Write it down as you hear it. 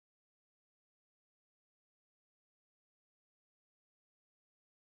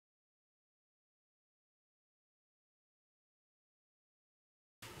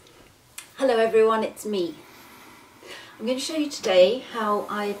Hello everyone, it's me. I'm going to show you today how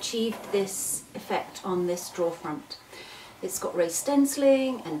I achieved this effect on this drawer front. It's got raised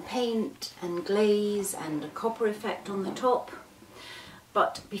stenciling and paint and glaze and a copper effect on the top.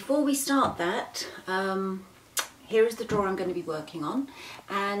 But before we start that, here is the drawer I'm going to be working on,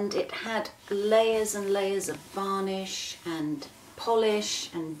 and it had layers and layers of varnish and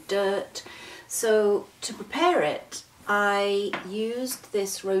polish and dirt. So to prepare it, I used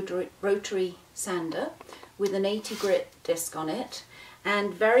this rotary sander with an 80 grit disc on it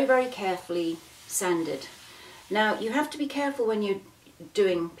and very, very carefully sanded. Now you have to be careful when you're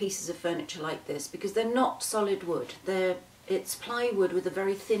doing pieces of furniture like this because they're not solid wood. It's plywood with a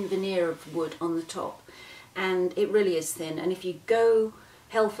very thin veneer of wood on the top, and it really is thin, and if you go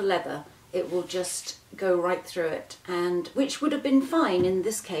hell for leather it will just go right through it, and which would have been fine in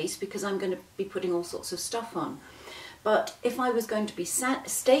this case because I'm going to be putting all sorts of stuff on. But if I was going to be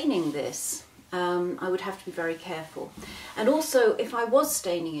staining this, I would have to be very careful. And also, if I was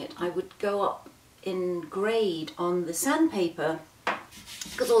staining it, I would go up in grade on the sandpaper,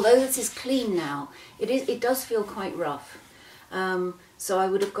 because although this is clean now, it does feel quite rough. So I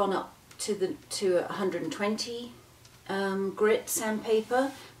would have gone up to 120 grit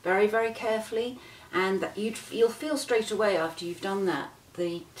sandpaper, very, very carefully, and that you'll feel straight away after you've done that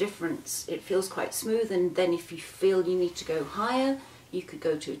the difference. It feels quite smooth, and then if you feel you need to go higher, you could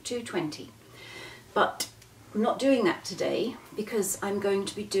go to 220. But I'm not doing that today because I'm going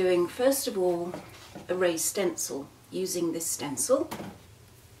to be doing, first of all, a raised stencil using this stencil,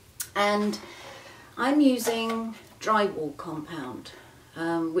 and I'm using drywall compound,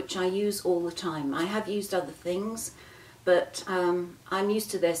 which I use all the time. I have used other things, but I'm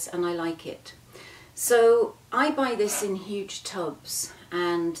used to this and I like it. So I buy this in huge tubs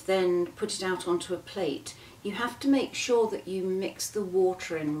and then put it out onto a plate. You have to make sure that you mix the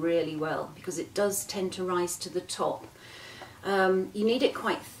water in really well because it does tend to rise to the top. You need it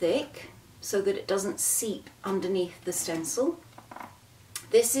quite thick so that it doesn't seep underneath the stencil.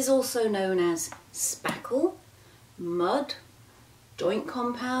 This is also known as spackle, mud, joint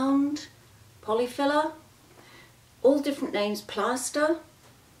compound, polyfiller, all different names, plaster.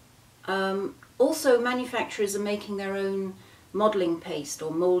 Also, manufacturers are making their own modelling paste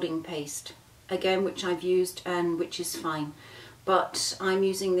or moulding paste, again, which I've used and which is fine, but I'm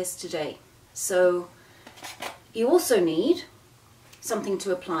using this today. So you also need something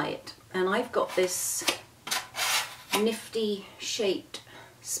to apply it, and I've got this nifty shaped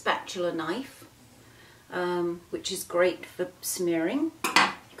spatula knife, which is great for smearing.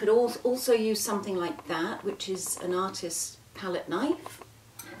 You could also use something like that, which is an artist's palette knife.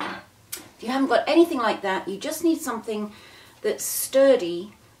 If you haven't got anything like that, you just need something that's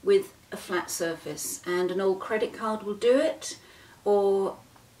sturdy with a flat surface, and an old credit card will do it, or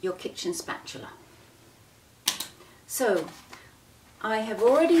your kitchen spatula. So I have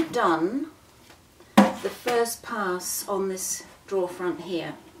already done the first pass on this drawer front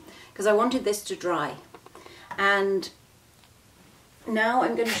here because I wanted this to dry, and now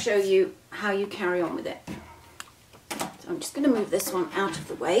I'm going to show you how you carry on with it. So I'm just going to move this one out of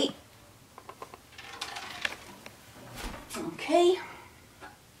the way. Okay.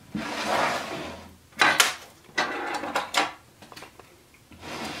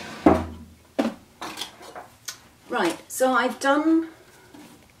 Right, so I've done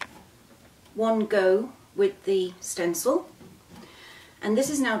one go with the stencil, and this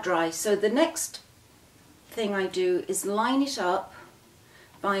is now dry. So the next thing I do is line it up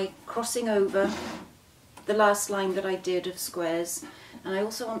by crossing over the last line that I did of squares, and I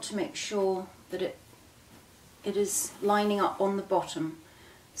also want to make sure that it is lining up on the bottom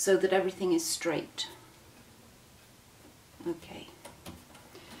so that everything is straight. Okay.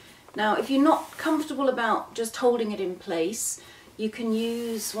 Now, if you're not comfortable about just holding it in place, you can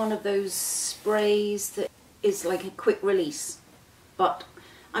use one of those sprays that is like a quick release, but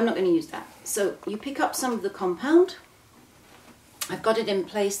I'm not going to use that. So you pick up some of the compound. I've got it in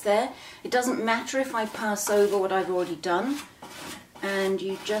place there. It doesn't matter if I pass over what I've already done, and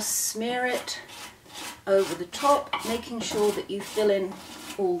you just smear it over the top, making sure that you fill in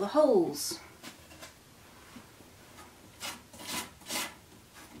all the holes.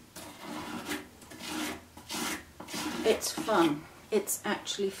 It's fun. It's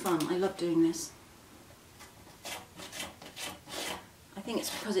actually fun. I love doing this. I think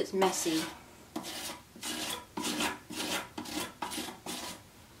it's because it's messy.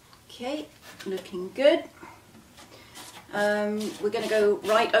 Okay, looking good. We're going to go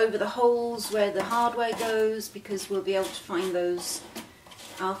right over the holes where the hardware goes because we'll be able to find those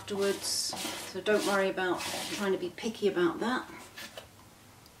afterwards, so don't worry about trying to be picky about that.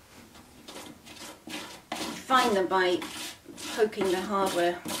 find them by poking the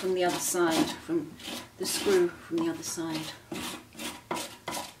hardware from the other side, from the screw from the other side.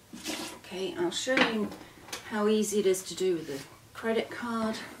 Okay, I'll show you how easy it is to do with the credit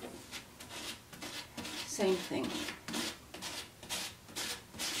card. Same thing.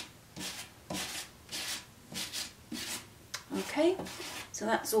 Okay, so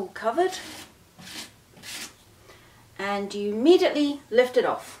that's all covered. And you immediately lift it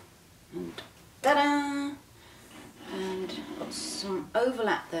off. And ta-da! And got some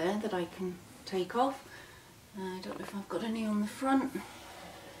overlap there that I can take off. I don't know if I've got any on the front.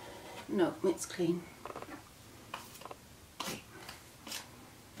 No, it's clean. Okay.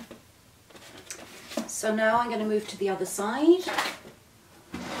 So now I'm going to move to the other side.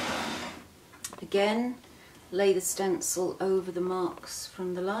 Again, lay the stencil over the marks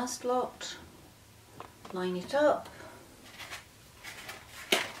from the last lot. Line it up.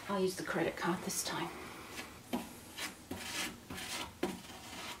 I'll use the credit card this time.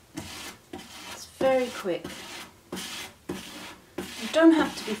 It's very quick. You don't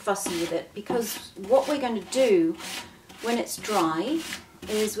have to be fussy with it, because what we're going to do when it's dry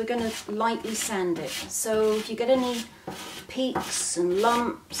is we're going to lightly sand it. So if you get any peaks and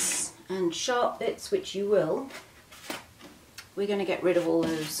lumps and sharp bits, which you will, we're going to get rid of all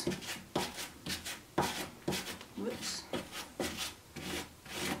those. Whoops.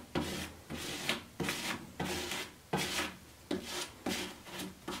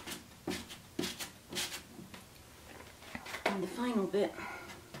 And the final bit.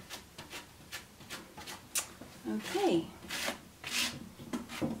 Okay.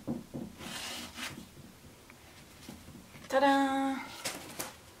 Ta-da!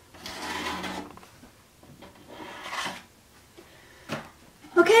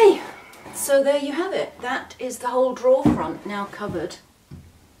 Okay, so there you have it. That is the whole drawer front now covered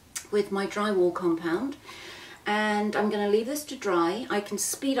with my drywall compound. And I'm going to leave this to dry. I can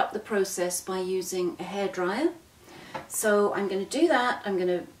speed up the process by using a hairdryer. So I'm going to do that. I'm going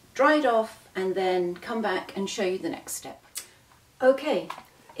to dry it off and then come back and show you the next step. Okay,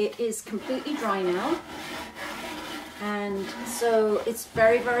 it is completely dry now. And so it's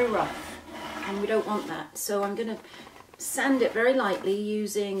very, very rough, and we don't want that. So I'm going to sand it very lightly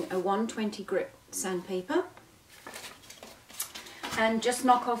using a 120 grit sandpaper and just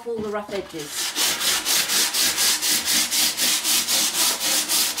knock off all the rough edges.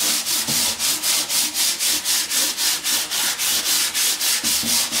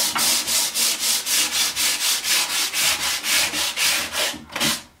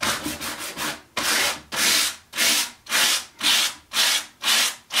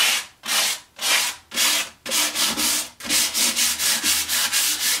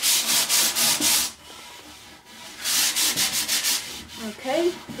 Okay,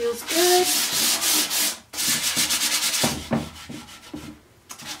 feels good.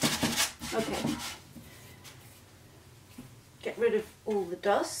 Okay, get rid of all the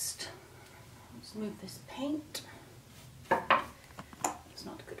dust. Let's move this paint. It's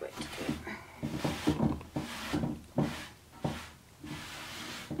not a good way to do it.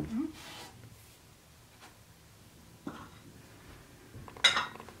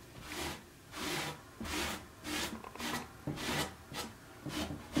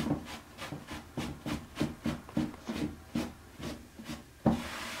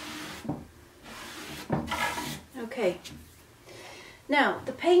 Okay, now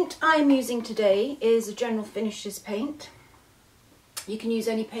the paint I'm using today is a General Finishes paint. You can use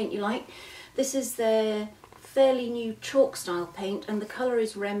any paint you like. This is their fairly new chalk style paint, and the colour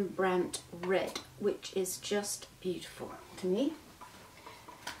is Rembrandt Red, which is just beautiful to me.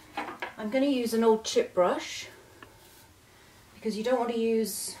 I'm going to use an old chip brush because you don't want to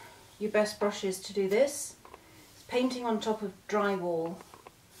use your best brushes to do this. Painting on top of drywall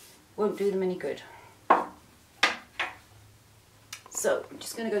won't do them any good. So I'm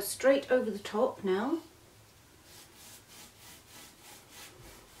just going to go straight over the top now,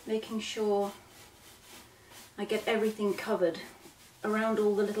 making sure I get everything covered around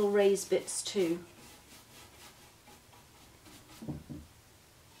all the little raised bits too.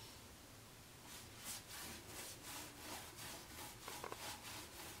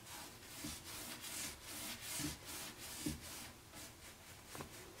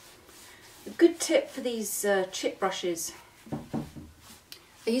 A good tip for these chip brushes,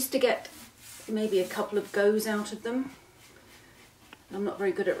 I used to get maybe a couple of goes out of them. I'm not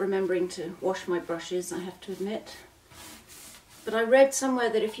very good at remembering to wash my brushes, I have to admit. But I read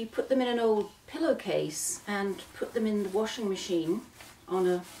somewhere that if you put them in an old pillowcase and put them in the washing machine on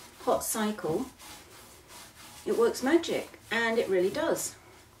a hot cycle, it works magic, and it really does.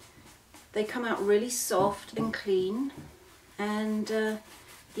 They come out really soft and clean, and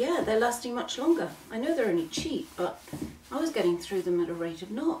yeah, they're lasting much longer. I know they're only cheap, but I was getting through them at a rate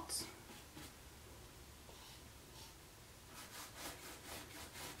of knots.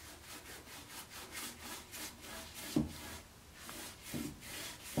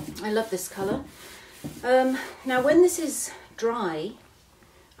 I love this colour. Now when this is dry,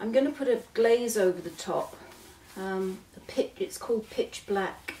 I'm going to put a glaze over the top. It's called pitch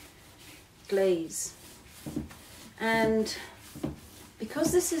black glaze. And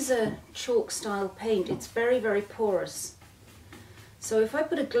because this is a chalk style paint, it's very, very porous. So if I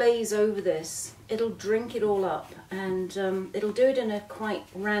put a glaze over this, it'll drink it all up, and it'll do it in a quite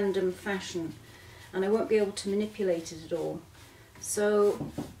random fashion, and I won't be able to manipulate it at all.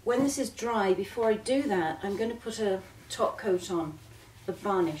 So when this is dry, before I do that, I'm going to put a top coat on of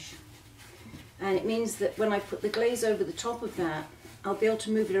varnish. And it means that when I put the glaze over the top of that, I'll be able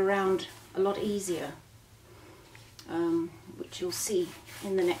to move it around a lot easier, which you'll see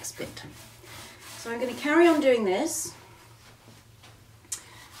in the next bit. So I'm going to carry on doing this,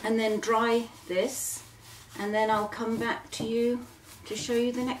 and then dry this, and then I'll come back to you to show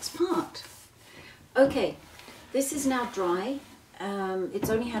you the next part. Okay, this is now dry. It's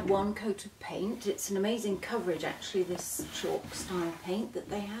only had one coat of paint. It's an amazing coverage actually, this chalk style paint that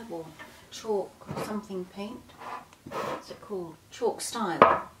they have, or chalk something paint. What's it called? Chalk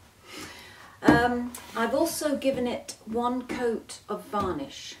style. I've also given it one coat of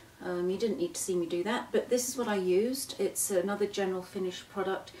varnish. You didn't need to see me do that, but this is what I used. It's another general finish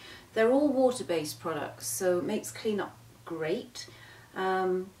product. They're all water-based products, so it makes cleanup great.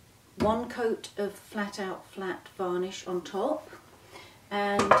 One coat of flat varnish on top.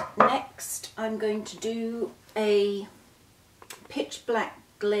 And next I'm going to do a pitch black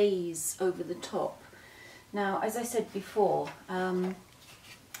glaze over the top. Now, as I said before,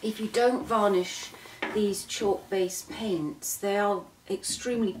 if you don't varnish these chalk-based paints, they are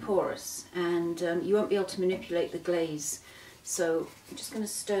extremely porous, and you won't be able to manipulate the glaze. So I'm just going to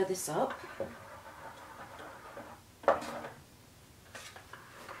stir this up.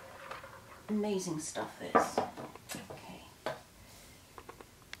 Amazing stuff, this. Okay.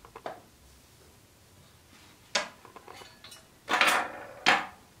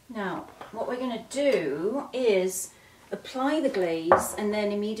 Now, what we're going to do is apply the glaze and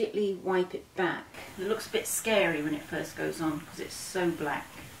then immediately wipe it back. It looks a bit scary when it first goes on because it's so black.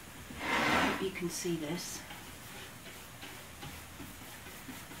 I hope you can see this.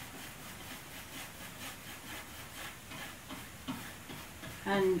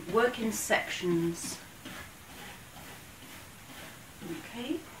 And work in sections.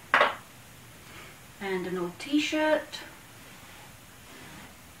 Okay. And an old t-shirt.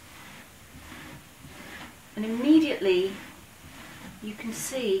 And immediately you can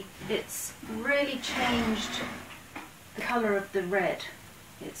see it's really changed the colour of the red.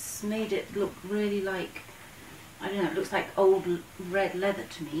 It's made it look really like, I don't know, it looks like old red leather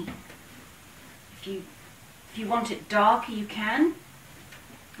to me. If you want it darker, you can.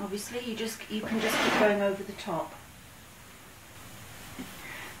 Obviously, you can just keep going over the top.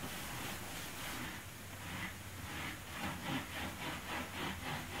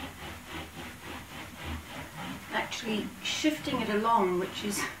 Actually shifting it along, which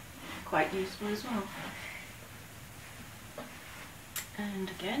is quite useful as well. And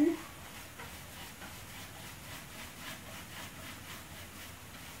again.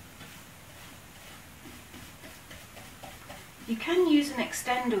 You can use an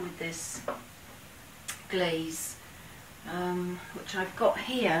extender with this glaze, which I've got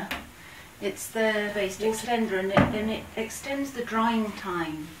here. It's the Raised extender, and it extends the drying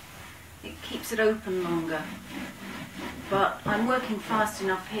time. It keeps it open longer. But I'm working fast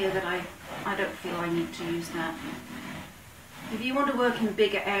enough here that I don't feel I need to use that. If you want to work in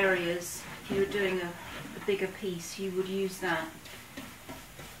bigger areas, if you were doing a bigger piece, you would use that.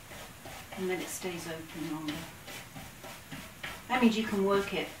 And then it stays open longer. That means you can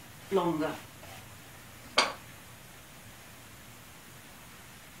work it longer. Okay,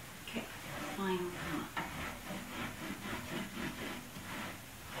 final part.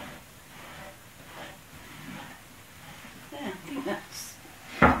 There, I think that's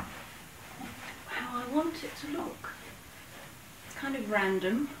how I want it to look. It's kind of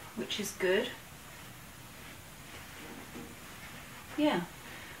random, which is good. Yeah.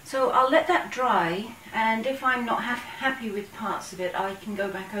 So I'll let that dry, and if I'm not happy with parts of it, I can go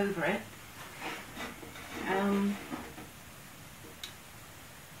back over it.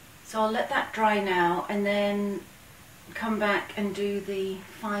 So I'll let that dry now, and then come back and do the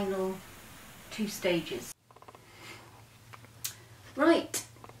final 2 stages. Right,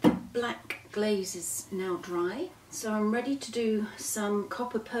 black glaze is now dry, so I'm ready to do some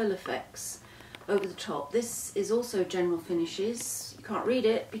copper pearl effects over the top. This is also General Finishes. You can't read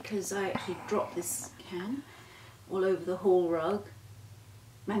it because I actually dropped this can all over the hall rug.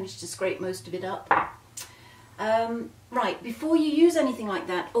 Managed to scrape most of it up. Right, before you use anything like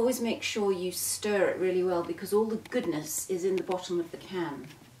that, always make sure you stir it really well because all the goodness is in the bottom of the can.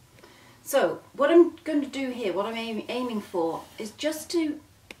 So what I'm going to do here, what I'm aiming for, is just to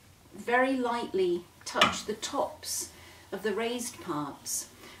very lightly touch the tops of the raised parts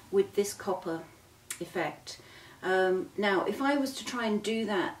with this copper effect. Now if I was to try and do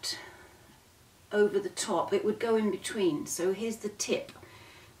that over the top, it would go in between. So here's the tip.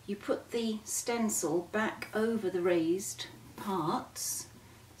 You put the stencil back over the raised parts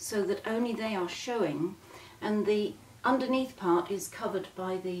so that only they are showing, and the underneath part is covered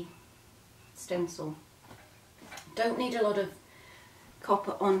by the stencil. Don't need a lot of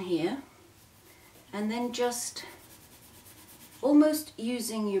copper on here, and then just almost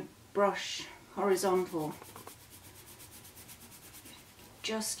using your brush horizontal,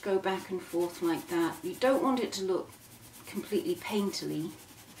 just go back and forth like that. You don't want it to look completely painterly,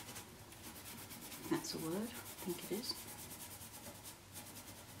 if that's a word, I think it is.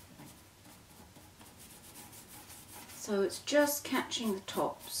 So it's just catching the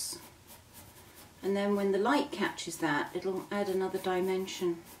tops, and then when the light catches that, it'll add another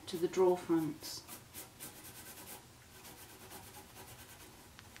dimension to the draw fronts.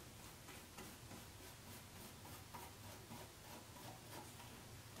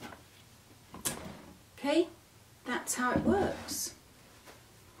 Okay, that's how it works.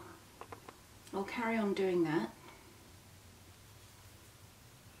 I'll carry on doing that.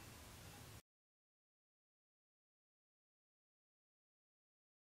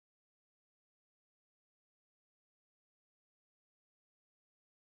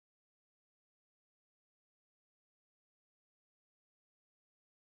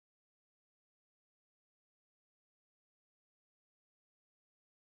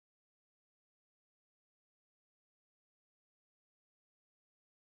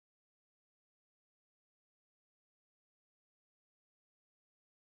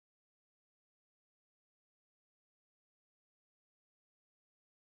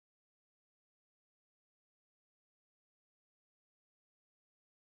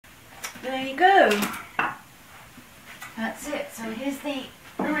 There you go. That's it. So here's the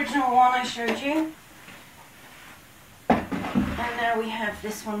original one I showed you. And now we have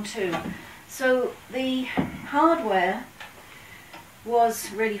this one too. So the hardware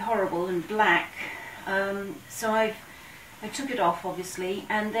was really horrible and black. So I took it off obviously,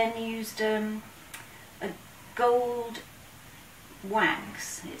 and then used a gold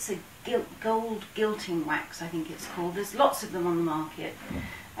wax. It's a gold gilting wax, I think it's called. There's lots of them on the market.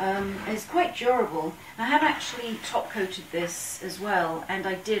 It's quite durable. I have actually top coated this as well, and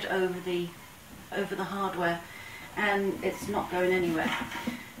I did over the hardware, and it's not going anywhere.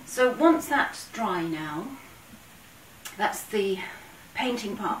 So once that's dry now, that's the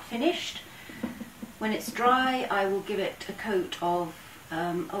painting part finished. When it's dry, I will give it a coat of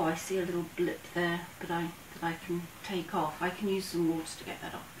oh, I see a little blip there that I can take off. I can use some water to get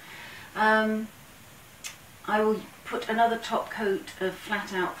that off. I will put another top coat of flat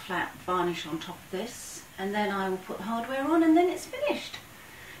varnish on top of this, and then I will put the hardware on, and then it's finished.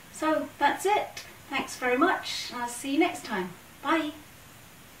 So that's it. Thanks very much. I'll see you next time. Bye.